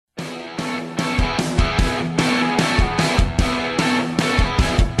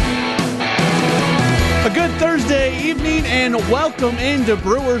Wednesday evening, and welcome into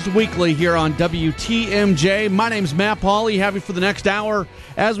Brewers Weekly here on WTMJ. My name's Matt Pauley. Have you for the next hour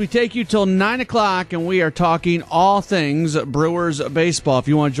as we take you till 9 o'clock, and we are talking all things Brewers baseball. If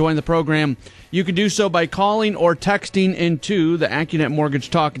you want to join the program, you can do so by calling or texting into the AccuNet Mortgage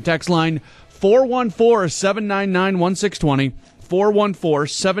Talk and Text line 414-799-1620.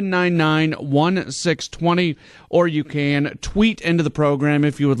 414-799-1620, or you can tweet into the program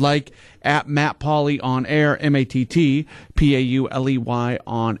if you would like at Matt Pauley on air, MattPauley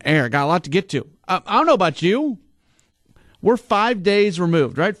on air. Got a lot to get to. I don't know about you. We're 5 days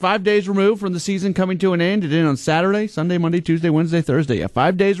removed, right? 5 days removed from the season coming to an end. It ended on Saturday, Sunday, Monday, Tuesday, Wednesday, Thursday. Yeah,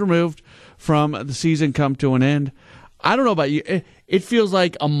 5 days removed from the season come to an end. I don't know about you. It feels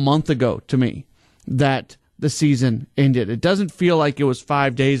like a month ago to me that the season ended. It doesn't feel like it was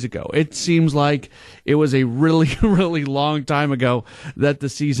 5 days ago. It seems like it was a really, really long time ago that the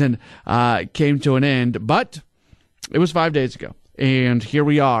season came to an end, but it was 5 days ago. And here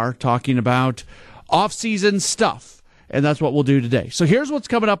we are talking about off-season stuff, and that's what we'll do today. So here's what's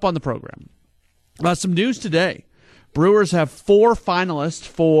coming up on the program. Some news today. Brewers have 4 finalists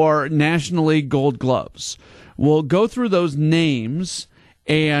for National League Gold Gloves. We'll go through those names,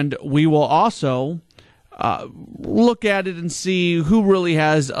 and we will also look at it and see who really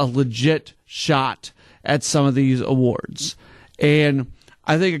has a legit shot at some of these awards. And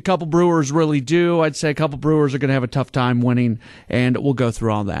I think a couple Brewers really do. I'd say a couple Brewers are going to have a tough time winning, and we'll go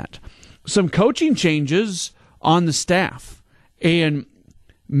through all that. Some coaching changes on the staff, and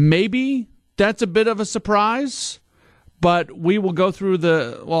maybe that's a bit of a surprise, but we will go through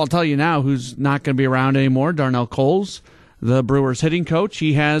I'll tell you now who's not going to be around anymore. Darnell Coles, the Brewers hitting coach,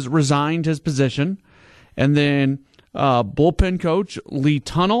 he has resigned his position. And then bullpen coach Lee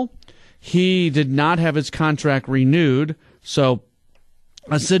Tunnell, he did not have his contract renewed, so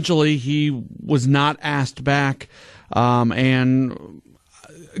essentially he was not asked back. And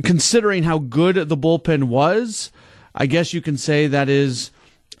considering how good the bullpen was, I guess you can say that is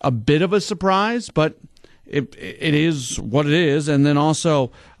a bit of a surprise, but it is what it is. And then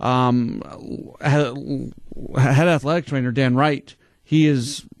also head athletic trainer Dan Wright, he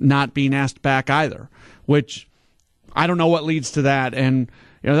is not being asked back either, which I don't know what leads to that. And,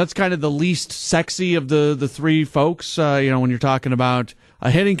 that's kind of the least sexy of the three folks, when you're talking about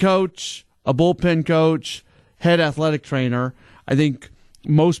a hitting coach, a bullpen coach, head athletic trainer. I think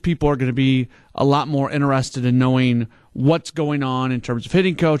most people are going to be a lot more interested in knowing what's going on in terms of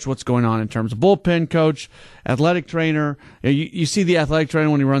hitting coach, what's going on in terms of bullpen coach, athletic trainer. You see the athletic trainer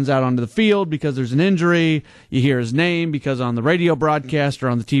when he runs out onto the field because there's an injury. You hear his name because on the radio broadcast or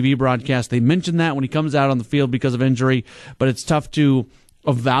on the TV broadcast, they mention that when he comes out on the field because of injury, but it's tough to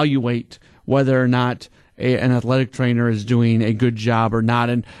evaluate whether or not an athletic trainer is doing a good job or not.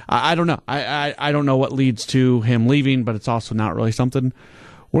 And I don't know. I don't know what leads to him leaving, but it's also not really something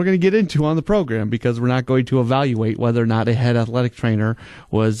we're going to get into on the program because we're not going to evaluate whether or not a head athletic trainer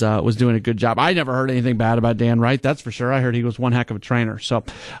was doing a good job. I never heard anything bad about Dan Wright, that's for sure. I heard he was one heck of a trainer. So,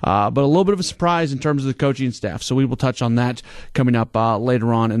 but a little bit of a surprise in terms of the coaching staff. So we will touch on that coming up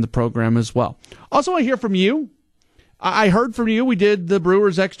later on in the program as well. Also, want to hear from you. I heard from you. We did the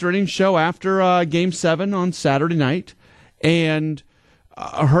Brewers Extra Innings show after Game 7 on Saturday night, and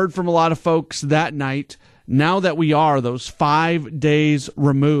I heard from a lot of folks that night. Now that we are those 5 days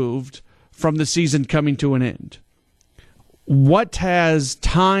removed from the season coming to an end, what has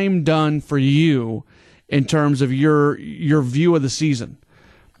time done for you in terms of your view of the season?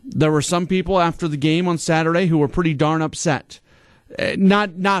 There were some people after the game on Saturday who were pretty darn upset.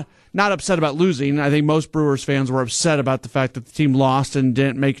 Not upset about losing. I think most Brewers fans were upset about the fact that the team lost and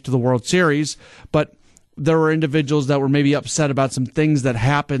didn't make it to the World Series, but there were individuals that were maybe upset about some things that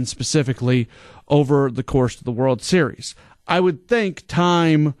happened specifically over the course of the World Series. I would think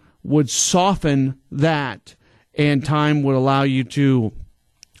time would soften that, and time would allow you to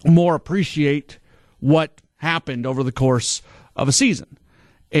more appreciate what happened over the course of a season.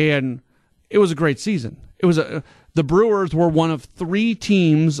 And it was a great season. The Brewers were one of 3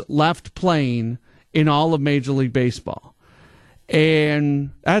 teams left playing in all of Major League Baseball.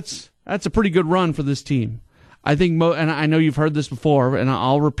 And that's a pretty good run for this team. I think, and I know you've heard this before, and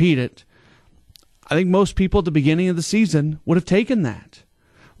I'll repeat it. I think most people at the beginning of the season would have taken that.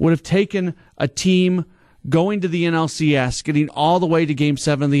 Would have taken a team going to the NLCS, getting all the way to Game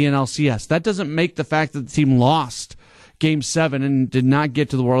 7 of the NLCS. That doesn't make the fact that the team lost Game 7 and did not get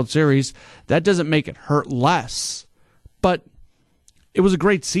to the World Series, that doesn't make it hurt less. But it was a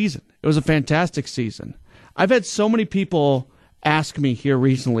great season. It was a fantastic season. I've had so many people ask me here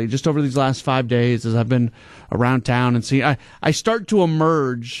recently, just over these last 5 days as I've been around town and see, I start to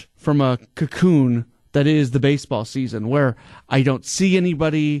emerge from a cocoon that is the baseball season, where I don't see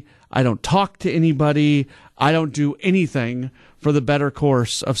anybody, I don't talk to anybody, I don't do anything for the better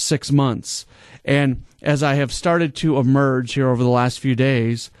course of 6 months. And as I have started to emerge here over the last few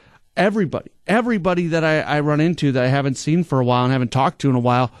days, everybody that I run into that I haven't seen for a while and haven't talked to in a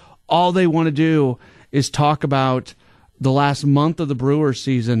while, all they want to do is talk about the last month of the Brewers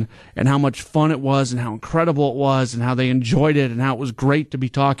season and how much fun it was and how incredible it was and how they enjoyed it and how it was great to be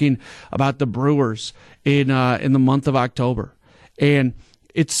talking about the Brewers in the month of October. And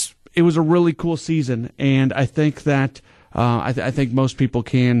it was a really cool season, and I think that I think most people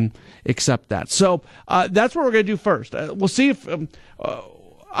can accept that. So that's what we're going to do first. We'll see if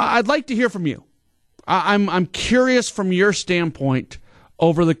I'd like to hear from you. I'm curious from your standpoint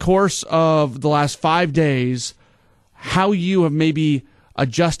over the course of the last 5 days how you have maybe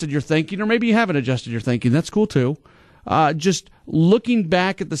adjusted your thinking, or maybe you haven't adjusted your thinking. That's cool too. Just looking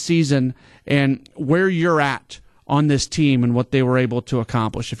back at the season and where you're at on this team and what they were able to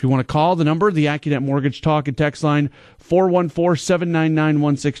accomplish. If you want to call the number, the AccuNet Mortgage Talk and Text line,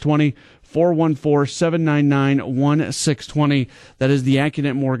 414-799-1620, 414-799-1620. That is the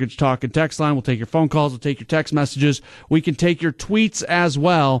AccuNet Mortgage Talk and Text line. We'll take your phone calls. We'll take your text messages. We can take your tweets as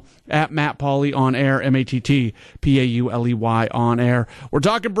well at Matt Pauley on air, MattPauley on air. We're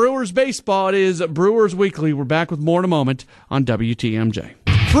talking Brewers baseball. It is Brewers Weekly. We're back with more in a moment on WTMJ.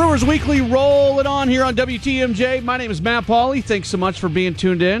 Brewers Weekly rolling on here on WTMJ. My name is Matt Pauley. Thanks so much for being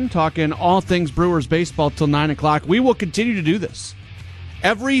tuned in, talking all things Brewers baseball till 9 o'clock. We will continue to do this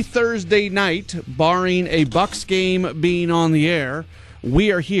every Thursday night, barring a Bucks game being on the air.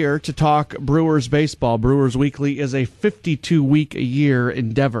 We are here to talk Brewers baseball. Brewers Weekly is a 52-week-a-year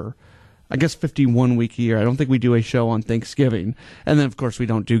endeavor. I guess 51-week a year. I don't think we do a show on Thanksgiving. And then, of course, we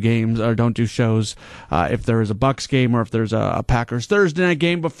don't do games or don't do shows if there is a Bucks game or if there's a Packers Thursday night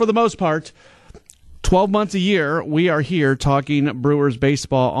game. But for the most part, 12 months a year, we are here talking Brewers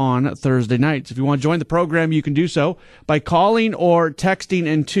baseball on Thursday nights. If you want to join the program, you can do so by calling or texting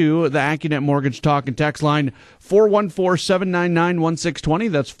into the AccuNet Mortgage Talk and Text line,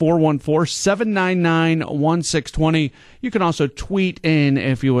 414-799-1620. That's 414-799-1620. You can also tweet in,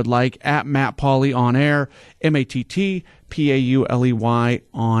 if you would like, at Matt Pauley on air, MattPauley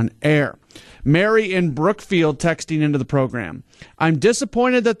on air. Mary in Brookfield texting into the program. I'm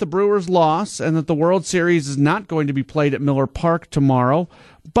disappointed that the Brewers lost and that the World Series is not going to be played at Miller Park tomorrow,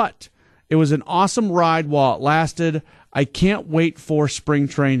 but it was an awesome ride while it lasted. I can't wait for spring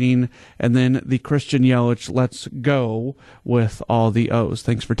training. And then the Christian Yelich, let's go with all the O's.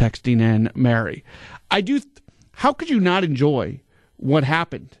 Thanks for texting in, Mary. How could you not enjoy what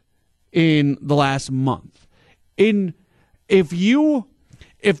happened in the last month?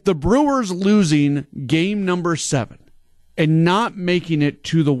 If the Brewers losing game number 7 and not making it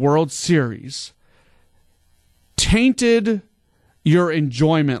to the World Series tainted your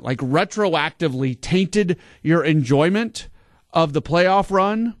enjoyment, like retroactively tainted your enjoyment of the playoff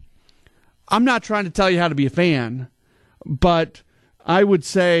run, I'm not trying to tell you how to be a fan, but I would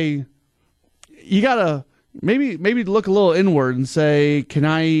say you got to maybe look a little inward and say, can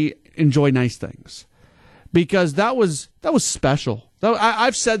I enjoy nice things? Because that was special.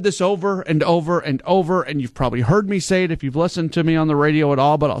 I've said this over and over and over, and you've probably heard me say it if you've listened to me on the radio at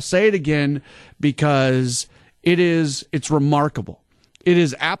all, but I'll say it again because it's remarkable. It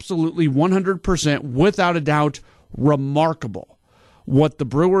is absolutely 100%, without a doubt, remarkable what the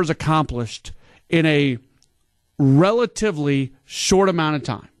Brewers accomplished in a relatively short amount of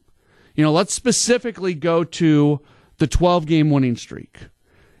time. Let's specifically go to the 12-game winning streak.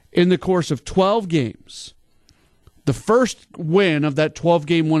 In the course of 12 games, the first win of that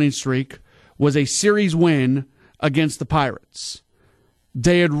 12-game winning streak was a series win against the Pirates.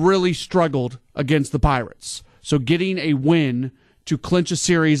 They had really struggled against the Pirates. So getting a win to clinch a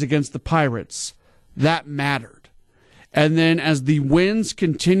series against the Pirates, that mattered. And then as the wins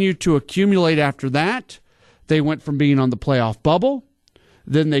continued to accumulate after that, they went from being on the playoff bubble.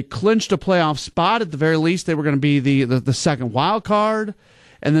 Then they clinched a playoff spot. At the very least, they were going to be the second wild card.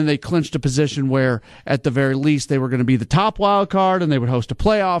 And then they clinched a position where, at the very least, they were going to be the top wild card and they would host a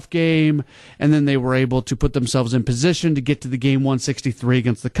playoff game. And then they were able to put themselves in position to get to the game 163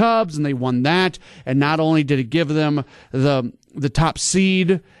 against the Cubs, and they won that. And not only did it give them the top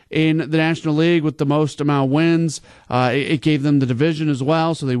seed in the National League with the most amount of wins, it gave them the division as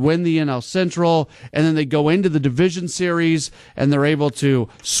well. So they win the NL Central, and then they go into the division series, and they're able to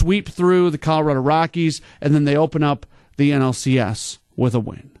sweep through the Colorado Rockies, and then they open up the NLCS with a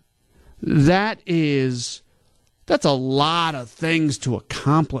win. That's a lot of things to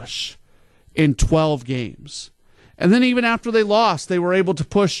accomplish in 12 games. And then even after they lost, they were able to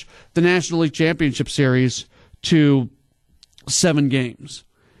push the National League Championship Series to 7 games.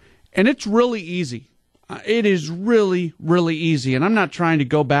 And it's really easy. It is really, really easy. And I'm not trying to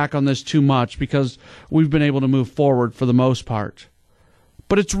go back on this too much because we've been able to move forward for the most part.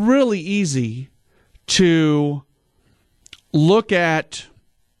 But it's really easy to look at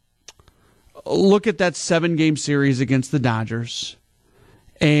that 7-game series against the Dodgers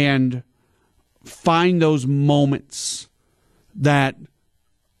and find those moments that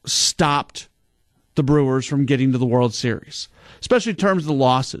stopped the Brewers from getting to the World Series, especially in terms of the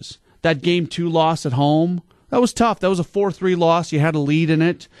losses. That Game 2 loss at home, that was tough. That was a 4-3 loss. You had a lead in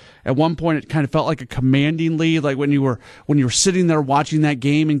it. At one point, it kind of felt like a commanding lead, like when you were sitting there watching that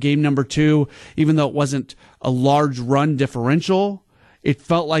game in Game number 2, even though it wasn't a large run differential, it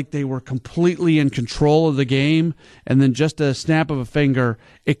felt like they were completely in control of the game, and then just a snap of a finger,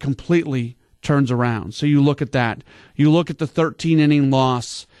 it completely turns around. So you look at that. You look at the 13-inning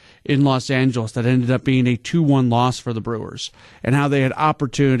loss in Los Angeles that ended up being a 2-1 loss for the Brewers, and how they had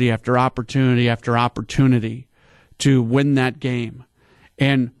opportunity after opportunity after opportunity to win that game.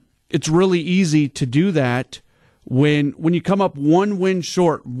 And it's really easy to do that when you come up one win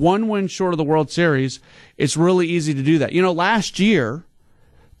short of the World Series. It's really easy to do that. You know, last year,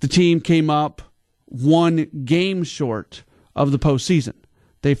 the team came up 1 game short of the postseason.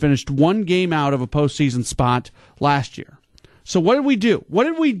 They finished 1 game out of a postseason spot last year. So what did we do? What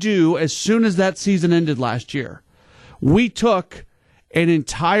did we do as soon as that season ended last year? We took an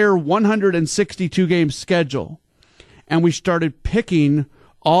entire 162-game schedule, and we started picking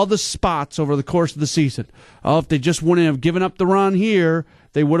all the spots over the course of the season. Oh, if they just wouldn't have given up the run here,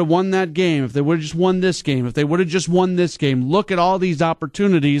 they would have won that game. If they would have just won this game, if they would have just won this game, look at all these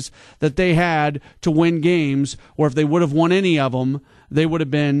opportunities that they had to win games, or if they would have won any of them, they would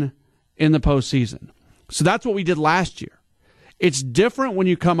have been in the postseason. So that's what we did last year. It's different when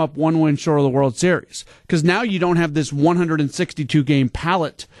you come up 1 win short of the World Series, because now you don't have this 162-game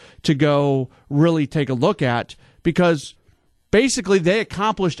palette to go really take a look at, because basically they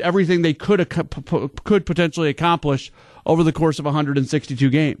accomplished everything they could potentially accomplish over the course of 162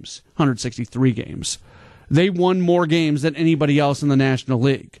 games, 163 games. They won more games than anybody else in the National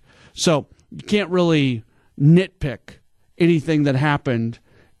League. So you can't really nitpick anything that happened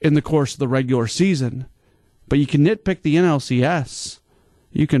in the course of the regular season. But you can nitpick the NLCS.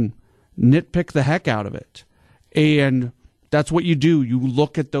 You can nitpick the heck out of it. And that's what you do. You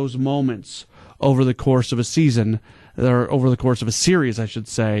look at those moments over the course of a season, or over the course of a series, I should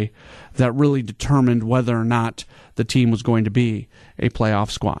say, that really determined whether or not the team was going to be a playoff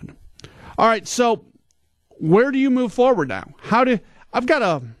squad. All right, so where do you move forward now? I've got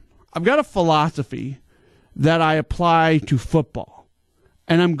a philosophy that I apply to football,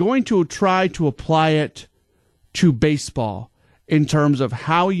 and I'm going to try to apply it to baseball in terms of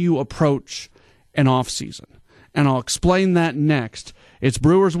how you approach an offseason. And I'll explain that next. It's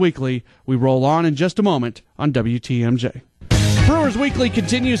Brewers Weekly. We roll on in just a moment on WTMJ. Brewers Weekly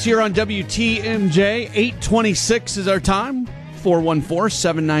continues here on WTMJ. 8:26 is our time.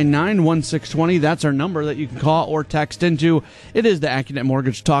 414-799-1620. That's our number that you can call or text into. It is the AccuNet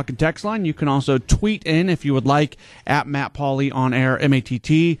Mortgage Talk and Text line. You can also tweet in if you would like at Matt Pauley on air,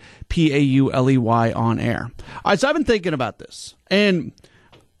 MattPauley on air. All right, so I've been thinking about this, and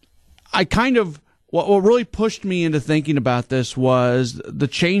what really pushed me into thinking about this was the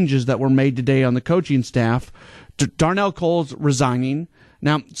changes that were made today on the coaching staff. Darnell Cole's resigning.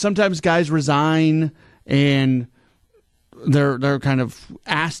 Now, sometimes guys resign and they're kind of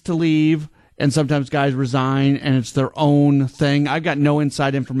asked to leave, and sometimes guys resign and it's their own thing. I've got no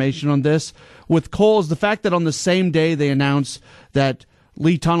inside information on this. With Cole's, the fact that on the same day they announced that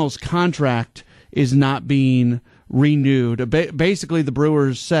Lee Tunnell's contract is not being renewed. Basically, the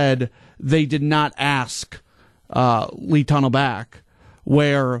Brewers said they did not ask Lee Tunnell back,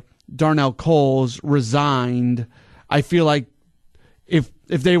 where Darnell Cole's resigned. I feel like if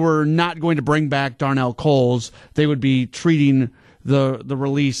they were not going to bring back Darnell Cole's, they would be treating the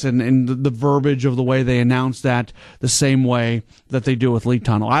release and the verbiage of the way they announced that the same way that they do with Lee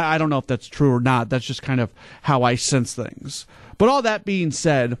Tunnell. I don't know if that's true or not. That's just kind of how I sense things. But all that being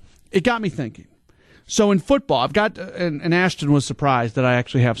said, it got me thinking. So in football, I've got, and Ashton was surprised that I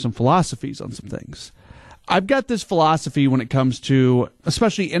actually have some philosophies on some things. I've got this philosophy when it comes to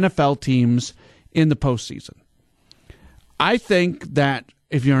especially NFL teams in the postseason. I think that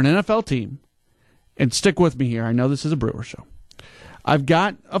if you're an NFL team, and stick with me here, I know this is a Brewer show. I've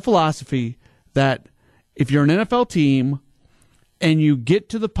got a philosophy that if you're an NFL team and you get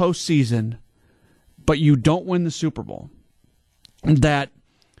to the postseason, but you don't win the Super Bowl, that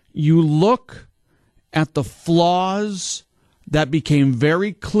you look at the flaws that became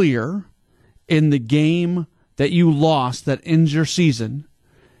very clear in the game that you lost that ends your season,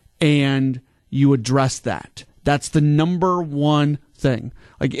 and you address that. That's the number one thing.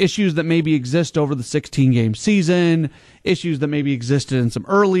 Like issues that maybe exist over the 16-game season, issues that maybe existed in some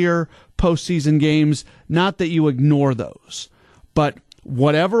earlier postseason games. Not that you ignore those, but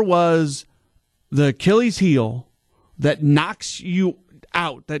whatever was the Achilles heel that knocks you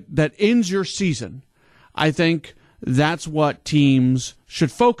out, that ends your season, I think that's what teams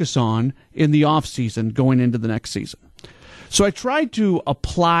should focus on in the offseason going into the next season. So I tried to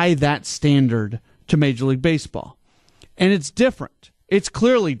apply that standard to Major League Baseball, and it's different. It's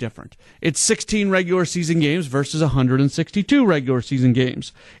clearly different. It's 16 regular season games versus 162 regular season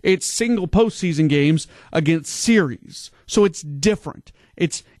games. It's single postseason games against series. So it's different.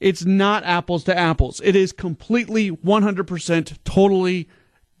 It's not apples to apples. It is completely 100% totally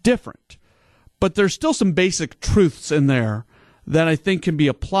different. But there's still some basic truths in there that I think can be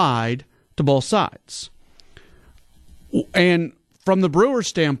applied to both sides. And from the Brewers'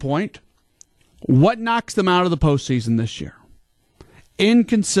 standpoint, what knocks them out of the postseason this year?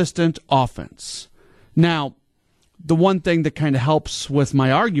 Inconsistent offense. Now, the one thing that kind of helps with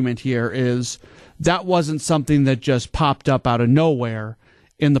my argument here is that wasn't something that just popped up out of nowhere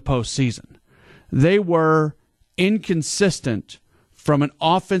in the postseason. They were inconsistent from an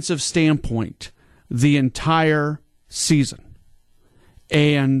offensive standpoint the entire season.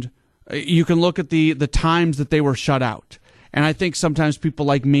 And you can look at the times that they were shut out. And I think sometimes people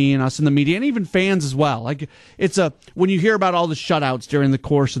like me and us in the media, and even fans as well, like when you hear about all the shutouts during the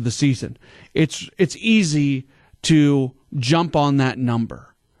course of the season, it's easy to jump on that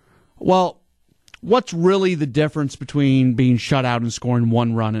number. Well, what's really the difference between being shut out and scoring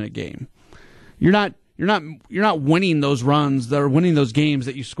one run in a game? You're not winning those runs that are winning those games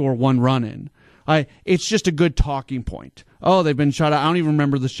that you score one run in. It's just a good talking point. Oh, they've been shut out. I don't even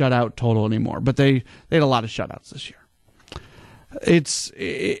remember the shutout total anymore, but they had a lot of shutouts this year.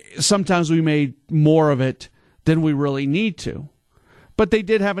 Sometimes we made more of it than we really need to. But they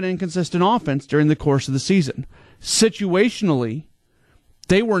did have an inconsistent offense during the course of the season. Situationally,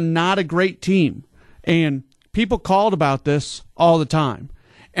 they were not a great team. And people called about this all the time.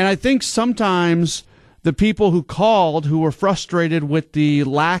 And I think sometimes the people who called, who were frustrated with the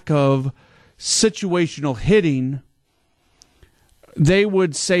lack of situational hitting, they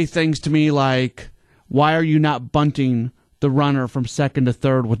would say things to me like, why are you not bunting the runner from second to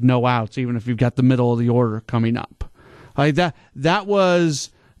third with no outs, even if you've got the middle of the order coming up? Like that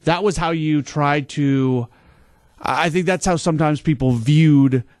was how you tried to. I think that's how sometimes people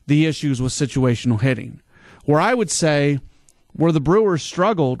viewed the issues with situational hitting. Where I would say where the Brewers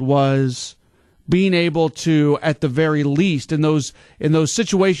struggled was being able to, at the very least, in those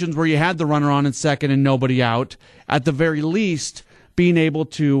situations where you had the runner on in second and nobody out, at the very least, being able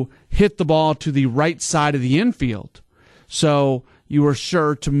to hit the ball to the right side of the infield. So you were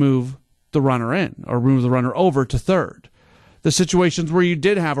sure to move the runner in or move the runner over to third. The situations where you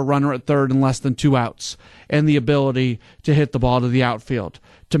did have a runner at third and less than two outs and the ability to hit the ball to the outfield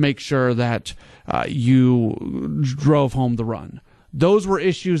to make sure that you drove home the run. Those were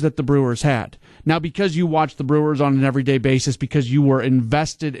issues that the Brewers had. Now, because you watch the Brewers on an everyday basis, because you were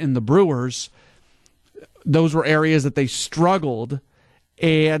invested in the Brewers, those were areas that they struggled,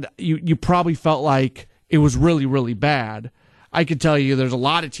 and you probably felt like it was really, really bad. I can tell you there's a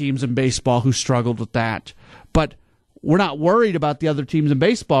lot of teams in baseball who struggled with that. But we're not worried about the other teams in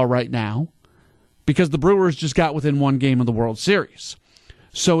baseball right now because the Brewers just got within one game of the World Series.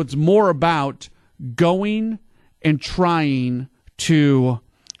 So it's more about going and trying to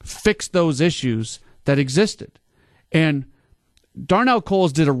fix those issues that existed. And Darnell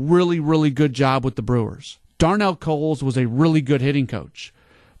Coles did a really, really good job with the Brewers. Darnell Coles was a really good hitting coach.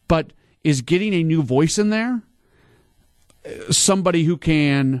 But is getting a new voice in there, somebody who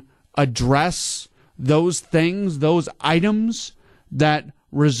can address those things, those items that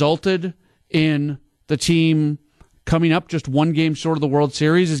resulted in the team coming up just one game short of the World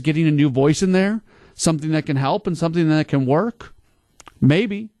Series, is getting a new voice in there, something that can help and something that can work?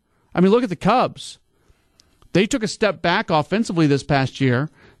 Maybe. I mean, look at the Cubs. They took a step back offensively this past year.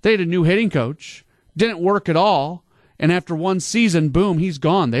 They had a new hitting coach. Didn't work at all. And after one season, boom, he's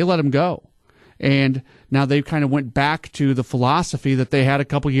gone. They let him go. And now they kind of went back to the philosophy that they had a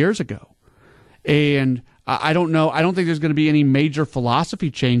couple years ago. And I don't know. I don't think there's going to be any major philosophy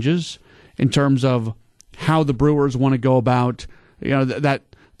changes in terms of how the Brewers want to go about,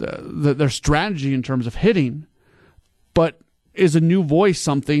 their strategy in terms of hitting. But is a new voice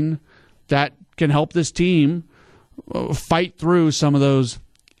something that can help this team fight through some of those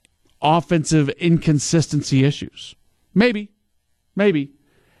offensive inconsistency issues. Maybe.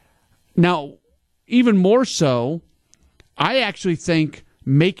 Now, even more so, I actually think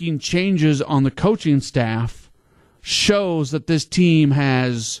making changes on the coaching staff shows that this team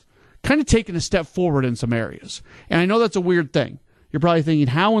has kind of taken a step forward in some areas. And I know that's a weird thing. You're probably thinking,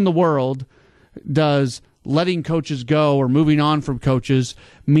 how in the world does letting coaches go or moving on from coaches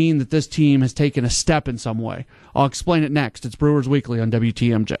mean that this team has taken a step in some way? I'll explain it next. It's Brewers Weekly on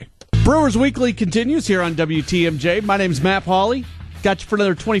WTMJ. Brewers Weekly continues here on WTMJ. My name's Matt Pauley. Got you for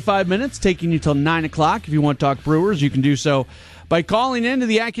another 25 minutes, taking you till 9 o'clock. If you want to talk Brewers, you can do so by calling into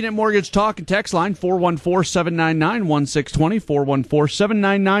the AccuNet Mortgage Talk and Text line, 414-799-1620,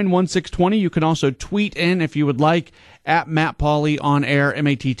 414-799-1620. You can also tweet in if you would like, at Matt Pauley on air,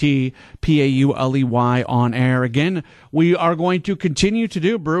 MattPauley on air. Again, we are going to continue to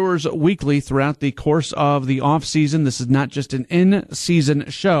do Brewers Weekly throughout the course of the offseason. This is not just an in-season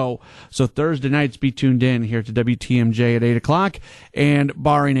show, so Thursday nights be tuned in here to WTMJ at 8 o'clock, and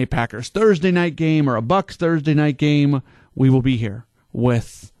barring a Packers Thursday night game or a Bucks Thursday night game, we will be here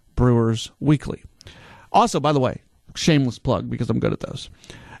with Brewers Weekly. Also, by the way, shameless plug because I'm good at those.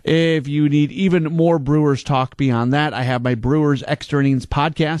 If you need even more Brewers talk beyond that, I have my Brewers Extra Innings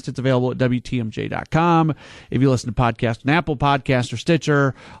podcast. It's available at WTMJ.com. If you listen to podcasts on Apple Podcasts or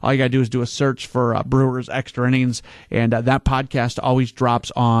Stitcher, all you got to do is do a search for Brewers Extra Innings, and that podcast always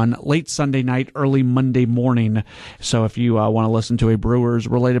drops on late Sunday night, early Monday morning. So if you want to listen to a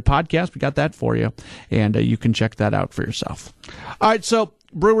Brewers-related podcast, we got that for you, and you can check that out for yourself. All right, so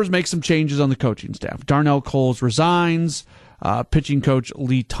Brewers make some changes on the coaching staff. Darnell Coles resigns. Pitching coach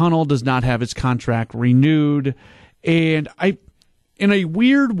Lee Tunnell does not have his contract renewed. And in a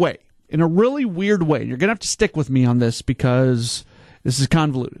weird way, in a really weird way, you're going to have to stick with me on this because this is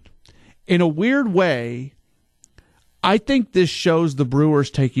convoluted. In a weird way, I think this shows the Brewers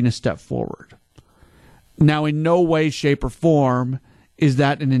taking a step forward. Now, in no way, shape, or form is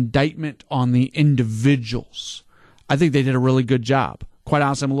that an indictment on the individuals. I think they did a really good job. Quite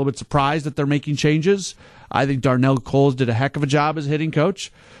honestly, I'm a little bit surprised that they're making changes. I think Darnell Coles did a heck of a job as hitting coach.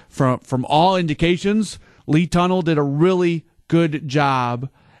 From all indications, Lee Tunnell did a really good job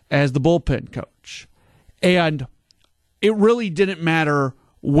as the bullpen coach. And it really didn't matter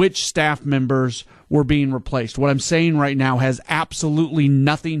which staff members were being replaced. What I'm saying right now has absolutely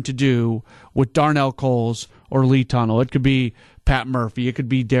nothing to do with Darnell Coles or Lee Tunnell. It could be Pat Murphy. It could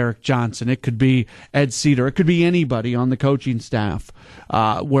be Derek Johnson. It could be Ed Cedar. It could be anybody on the coaching staff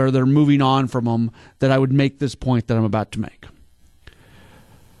where they're moving on from them that I would make this point that I'm about to make.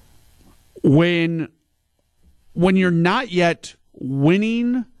 When you're not yet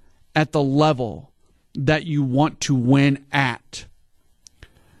winning at the level that you want to win at,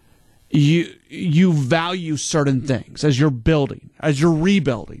 you value certain things as you're building, as you're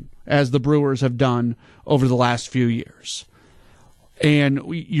rebuilding, as the Brewers have done over the last few years. And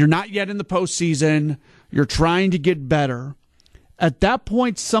you're not yet in the postseason. You're trying to get better. At that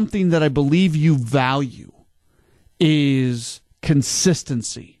point, something that I believe you value is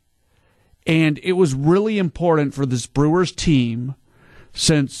consistency. And it was really important for this Brewers team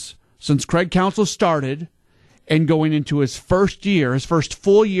since Craig Counsell started and going into his first year, his first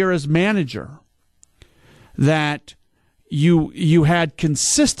full year as manager, that you had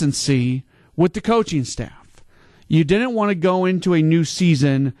consistency with the coaching staff. You didn't want to go into a new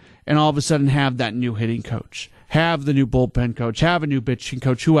season and all of a sudden have that new hitting coach, have the new bullpen coach, have a new pitching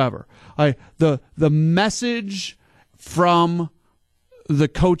coach, whoever. The message from the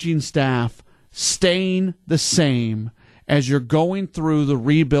coaching staff staying the same as you're going through the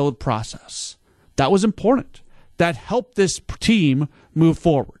rebuild process. That was important. That helped this team move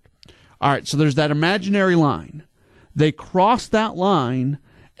forward. All right, so there's that imaginary line. They cross that line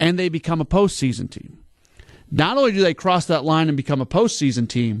and they become a postseason team. Not only do they cross that line and become a postseason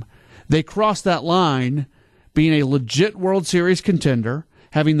team, they cross that line being a legit World Series contender,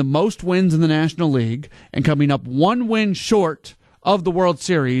 having the most wins in the National League, and coming up one win short of the World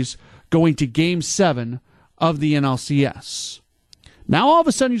Series, going to Game 7 of the NLCS. Now all of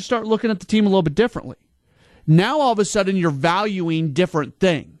a sudden you start looking at the team a little bit differently. Now all of a sudden you're valuing different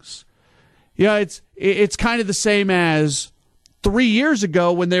things. Yeah, it's kind of the same as 3 years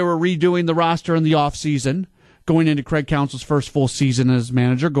ago when they were redoing the roster in the offseason, going into Craig Counsell's first full season as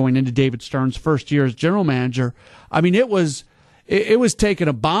manager, going into David Stern's first year as general manager. I mean, it was taking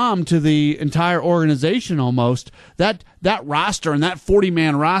a bomb to the entire organization almost. That roster and that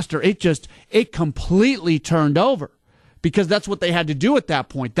 40-man roster, it completely turned over because that's what they had to do at that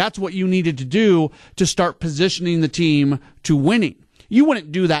point. That's what you needed to do to start positioning the team to winning. You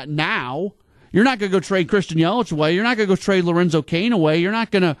wouldn't do that now. You're not going to go trade Christian Yelich away. You're not going to go trade Lorenzo Cain away. You're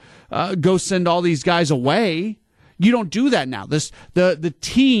not going to go send all these guys away. You don't do that now. The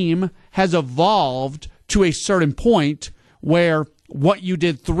team has evolved to a certain point where what you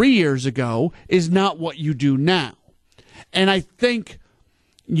did 3 years ago is not what you do now. And I think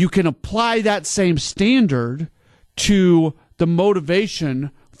you can apply that same standard to the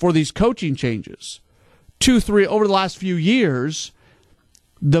motivation for these coaching changes. Over the last few years,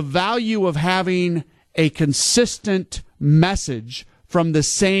 the value of having a consistent message from the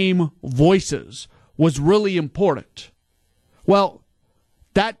same voices was really important. Well,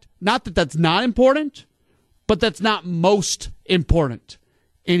 not that that's not important, but that's not most important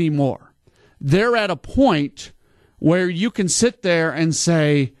anymore. They're at a point where you can sit there and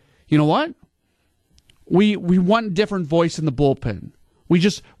say, you know what? We want a different voice in the bullpen.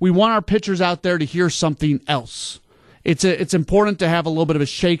 We want our pitchers out there to hear something else. It's important to have a little bit of a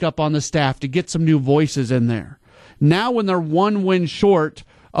shakeup on the staff to get some new voices in there. Now when they're one win short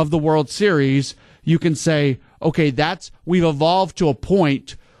of the World Series, you can say, okay, we've evolved to a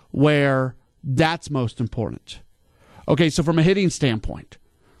point where that's most important. Okay, so from a hitting standpoint,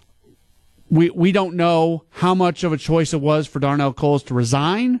 we don't know how much of a choice it was for Darnell Coles to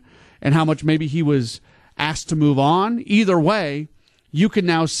resign and how much maybe he was asked to move on. Either way, you can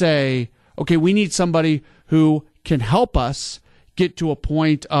now say, okay, we need somebody who can help us get to a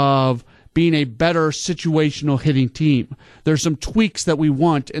point of being a better situational hitting team. There's some tweaks that we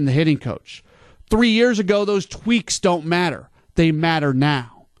want in the hitting coach. 3 years ago, those tweaks don't matter. They matter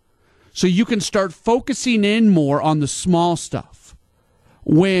now. So you can start focusing in more on the small stuff.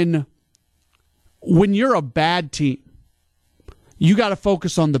 When you're a bad team, you got to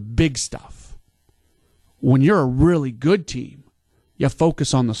focus on the big stuff. When you're a really good team, you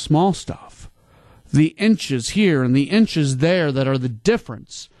focus on the small stuff. The inches here and the inches there that are the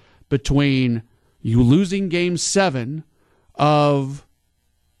difference between you losing Game 7 of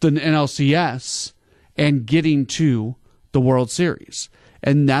the NLCS and getting to the World Series.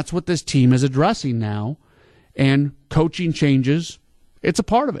 And that's what this team is addressing now. And coaching changes, it's a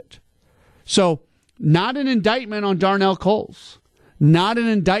part of it. So not an indictment on Darnell Coles, not an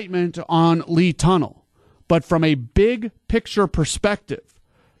indictment on Lee Tunnell, but from a big picture perspective,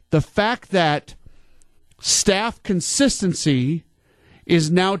 the fact that staff consistency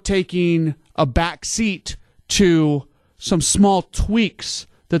is now taking a back seat to some small tweaks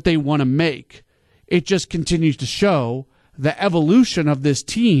that they want to make. It just continues to show the evolution of this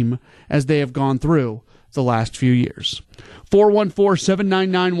team as they have gone through the last few years.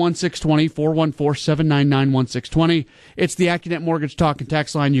 414-799-1620, 414-799-1620. It's the AccuNet Mortgage Talk and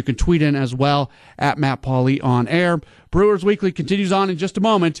Text line. You can tweet in as well at Matt Pauley on air. Brewers Weekly continues on in just a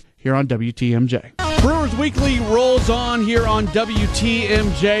moment here on WTMJ. Brewers Weekly rolls on here on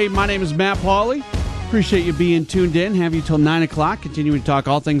WTMJ. My name is Matt Pauley. Appreciate you being tuned in. Have you till 9 o'clock. Continuing to talk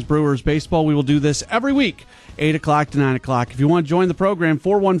all things Brewers baseball. We will do this every week, 8 o'clock to 9 o'clock. If you want to join the program,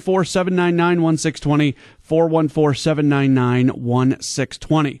 414-799-1620,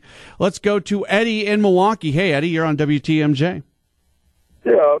 414-799-1620. Let's go to Eddie in Milwaukee. Hey, Eddie, you're on WTMJ.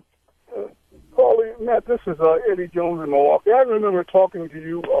 Yeah, Paulie, Matt, this is Eddie Jones in Milwaukee. I remember talking to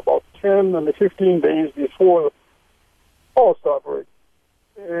you about 10 and 15 days before the All-Star break.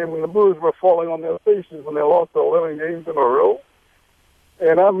 And when the Brewers were falling on their faces when they lost 11 games in a row.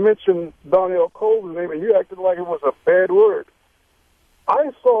 And I mentioned Darnell Coles' name, and you acted like it was a bad word.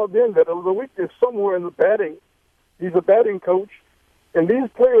 I saw then that there was a weakness somewhere in the batting. He's a batting coach, and these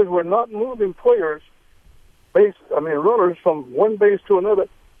players were not moving runners from one base to another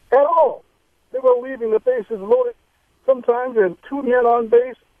at all. They were leaving the bases loaded, sometimes in 2 men on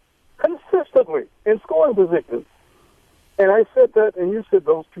base, consistently in scoring positions. And I said that, and you said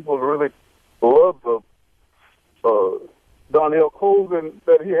those people really love Darnell Coles and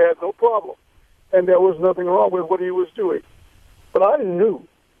that he had no problem. And there was nothing wrong with what he was doing. But I knew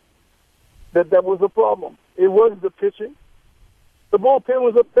that was a problem. It was the pitching. The bullpen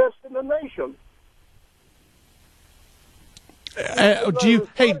was the best in the nation.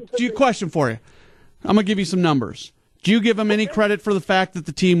 Question for you. I'm going to give you some numbers. Do you give him any credit for the fact that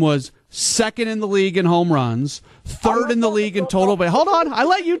the team was second in the league in home runs, third in the league in total? But hold on, I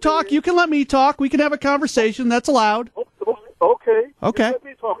let you talk. You can let me talk. We can have a conversation. That's allowed. Okay. Let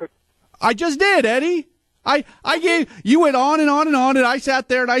me talk. I just did, Eddie. I you went on and on and on, and I sat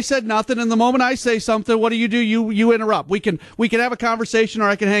there and I said nothing. And the moment I say something, what do? You interrupt. We can have a conversation, or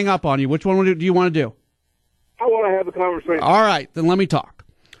I can hang up on you. Which one do you want to do? I want to have a conversation. All right, then let me talk.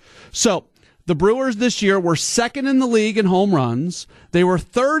 So the Brewers this year were second in the league in home runs. They were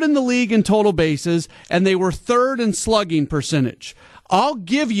third in the league in total bases, and they were third in slugging percentage. I'll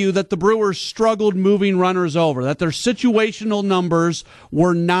give you that the Brewers struggled moving runners over, that their situational numbers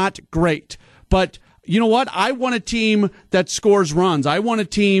were not great. But you know what? I want a team that scores runs. I want a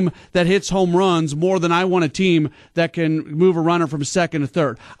team that hits home runs more than I want a team that can move a runner from second to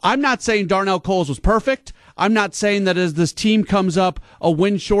third. I'm not saying Darnell Coles was perfect. I'm not saying that as this team comes up a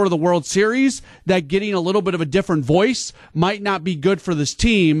win short of the World Series, that getting a little bit of a different voice might not be good for this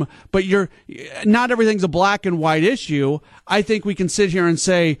team, but not everything's a black and white issue. I think we can sit here and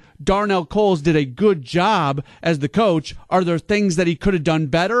say Darnell Coles did a good job as the coach. Are there things that he could have done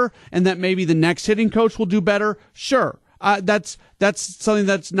better and that maybe the next hitting coach will do better? Sure. That's something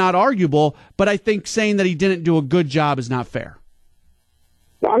that's not arguable, but I think saying that he didn't do a good job is not fair.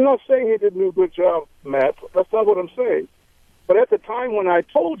 Now, I'm not saying he didn't do a good job, Matt. That's not what I'm saying. But at the time when I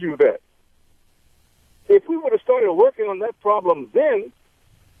told you that, if we would have started working on that problem then,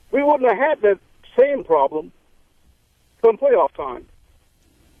 we wouldn't have had that same problem come playoff time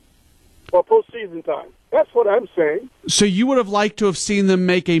or postseason time. That's what I'm saying. So you would have liked to have seen them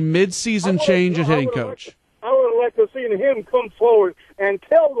make a mid-season change at hitting coach? I would have liked to have seen him come forward and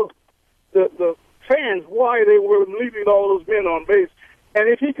tell the fans why they were leaving all those men on base. And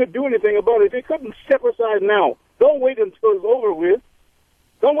if he could do anything about it, if he couldn't step aside now, don't wait until it's over with.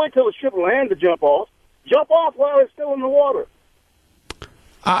 Don't wait till the ship lands to jump off. Jump off while it's still in the water.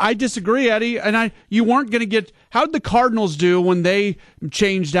 I disagree, Eddie. And you weren't going to get. How did the Cardinals do when they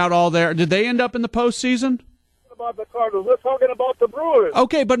changed out all their? Did they end up in the postseason? About the Cardinals, we're talking about the Brewers.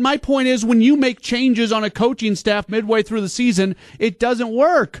 Okay, but my point is, when you make changes on a coaching staff midway through the season, it doesn't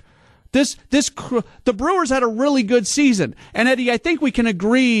work. The Brewers had a really good season. And Eddie, I think we can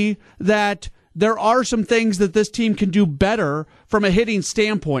agree that there are some things that this team can do better from a hitting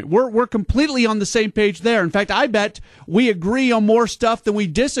standpoint. We're completely on the same page there. In fact, I bet we agree on more stuff than we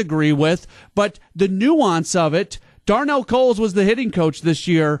disagree with, but the nuance of it, Darnell Coles was the hitting coach this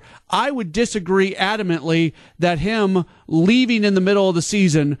year. I would disagree adamantly that him leaving in the middle of the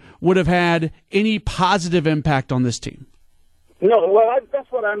season would have had any positive impact on this team. No, well,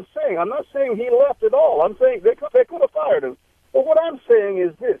 that's what I'm saying. I'm not saying he left at all. I'm saying they could have fired him. But what I'm saying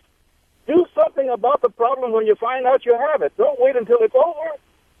is this. Do something about the problem when you find out you have it. Don't wait until it's over.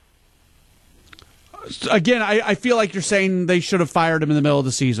 Again, I feel like you're saying they should have fired him in the middle of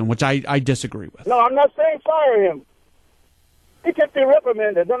the season, which I disagree with. No, I'm not saying fire him. He can be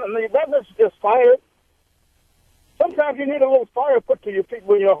reprimanded. That's just fire. Sometimes you need a little fire put to your feet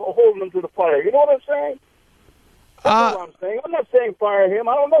when you're holding them to the fire. You know what I'm saying? That's what I'm saying. I'm not saying fire him.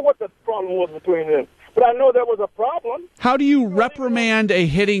 I don't know what the problem was between them, but I know there was a problem. How do you reprimand a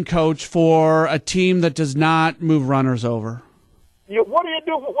hitting coach for a team that does not move runners over? What do you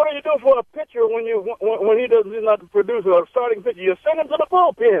do? What do you do for a pitcher when he does not produce a starting pitcher? You send him to the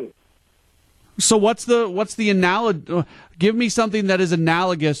bullpen. So what's the analogy? Give me something that is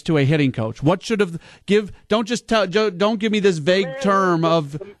analogous to a hitting coach. What should have Don't give me this vague term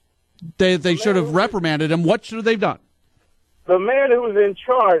of. They should have reprimanded him. What should have they done? The man who's in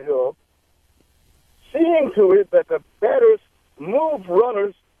charge of seeing to it that the batters move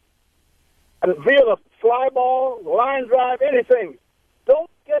runners and via the fly ball, line drive, anything. Don't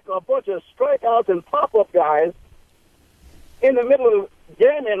get a bunch of strikeouts and pop-up guys in the middle of the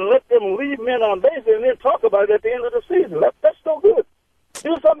game and let them leave men on base and then talk about it at the end of the season. That's no good.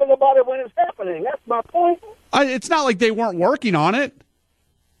 Do something about it when it's happening. That's my point. It's not like they weren't working on it.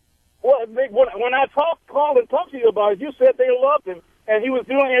 Well, when I called and talked to you about it, you said they loved him and he was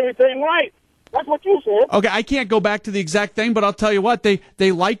doing everything right. That's what you said. Okay, I can't go back to the exact thing, but I'll tell you what, they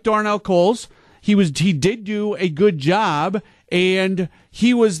liked Darnell Coles. He did do a good job, and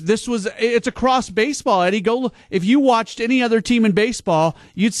it's across baseball, Eddie. If you watched any other team in baseball,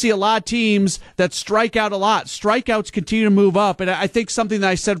 you'd see a lot of teams that strike out a lot. Strikeouts continue to move up, and I think something that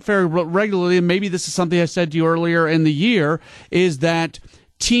I said very regularly, and maybe this is something I said to you earlier in the year, is that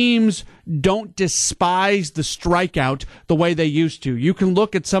teams don't despise the strikeout the way they used to. You can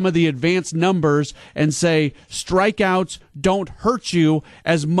look at some of the advanced numbers and say strikeouts don't hurt you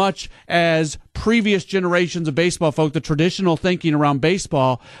as much as previous generations of baseball folk, the traditional thinking around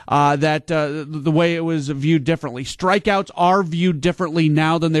baseball, the way it was viewed differently. Strikeouts are viewed differently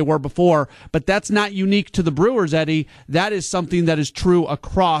now than they were before, but that's not unique to the Brewers, Eddie. That is something that is true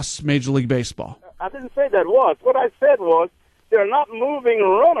across Major League Baseball. I didn't say that was. What I said was, they're not moving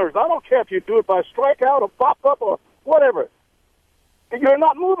runners. I don't care if you do it by strikeout or pop-up or whatever. You're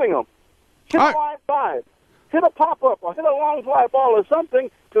not moving them. Hit a line side. Hit a pop-up or hit a long fly ball or something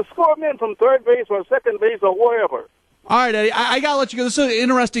to score them in from third base or second base or wherever. All right, Eddie, I got to let you go. This is an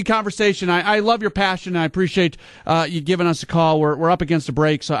interesting conversation. I love your passion, and I appreciate you giving us a call. We're up against a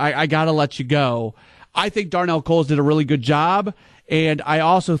break, so I got to let you go. I think Darnell Coles did a really good job. And I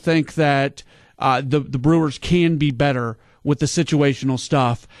also think that the Brewers can be better with the situational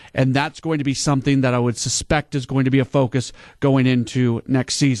stuff, and that's going to be something that I would suspect is going to be a focus going into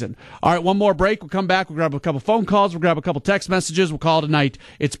next season. All right, one more break. We'll come back. We'll grab a couple phone calls. We'll grab a couple text messages. We'll call it a night.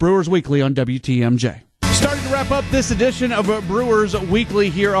 It's Brewers Weekly on WTMJ. Starting to wrap up this edition of Brewers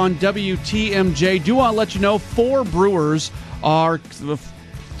Weekly here on WTMJ. Do want to let you know 4 Brewers are the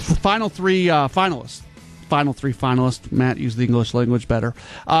final 3 finalists. Final 3 finalists. Matt used the English language better.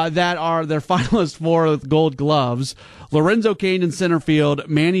 That are their finalists for Gold Gloves. Lorenzo Cain in center field,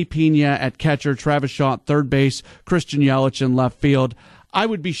 Manny Pena at catcher, Travis Shaw at third base, Christian Yelich in left field. I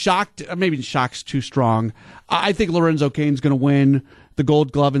would be shocked, maybe shock's too strong. I think Lorenzo Cain's going to win the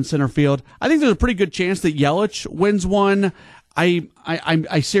Gold Glove in center field. I think there's a pretty good chance that Yelich wins one.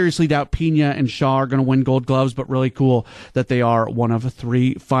 I seriously doubt Pena and Shaw are going to win Gold Gloves, but really cool that they are one of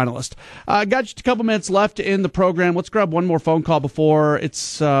 3 finalists. Got just a couple minutes left in the program. Let's grab one more phone call before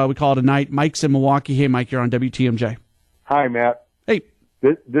it's we call it a night. Mike's in Milwaukee. Hey, Mike, you're on WTMJ. Hi, Matt. Hey.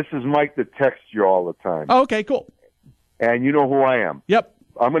 This is Mike that texts you all the time. Oh, okay, cool. And you know who I am. Yep.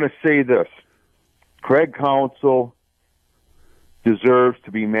 I'm going to say this. Craig Counsell deserves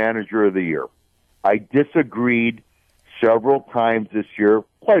to be manager of the year. I disagreed several times this year,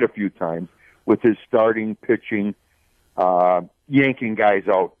 quite a few times, with his starting pitching, yanking guys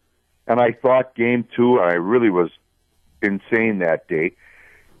out. And I thought Game 2, I really was insane that day.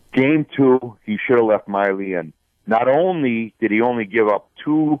 Game 2, he should have left Miley in. Not only did he only give up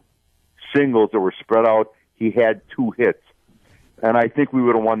 2 singles that were spread out, he had 2 hits. And I think we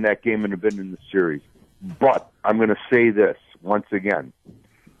would have won that game and have been in the series. But I'm going to say this once again.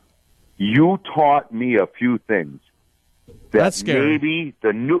 You taught me a few things. That's scary. Maybe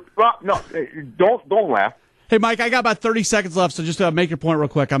the new... Well, no, don't laugh. Hey, Mike, I got about 30 seconds left, so just make your point real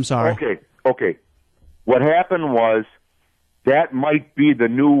quick. I'm sorry. Okay. What happened was that might be the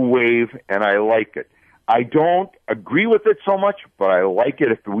new wave, and I like it. I don't agree with it so much, but I like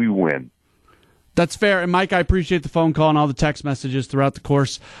it if we win. That's fair. And, Mike, I appreciate the phone call and all the text messages throughout the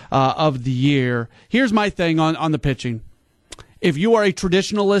course of the year. Here's my thing on the pitching. If you are a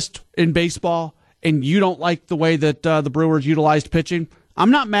traditionalist in baseball and you don't like the way that the Brewers utilized pitching,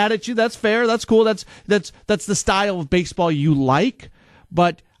 I'm not mad at you. That's fair. That's cool. That's the style of baseball you like.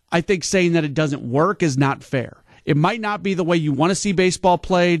 But I think saying that it doesn't work is not fair. It might not be the way you want to see baseball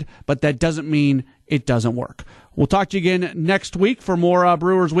played, but that doesn't mean it doesn't work. We'll talk to you again next week for more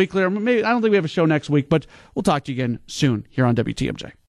Brewers Weekly. Or maybe I don't think we have a show next week, but we'll talk to you again soon here on WTMJ.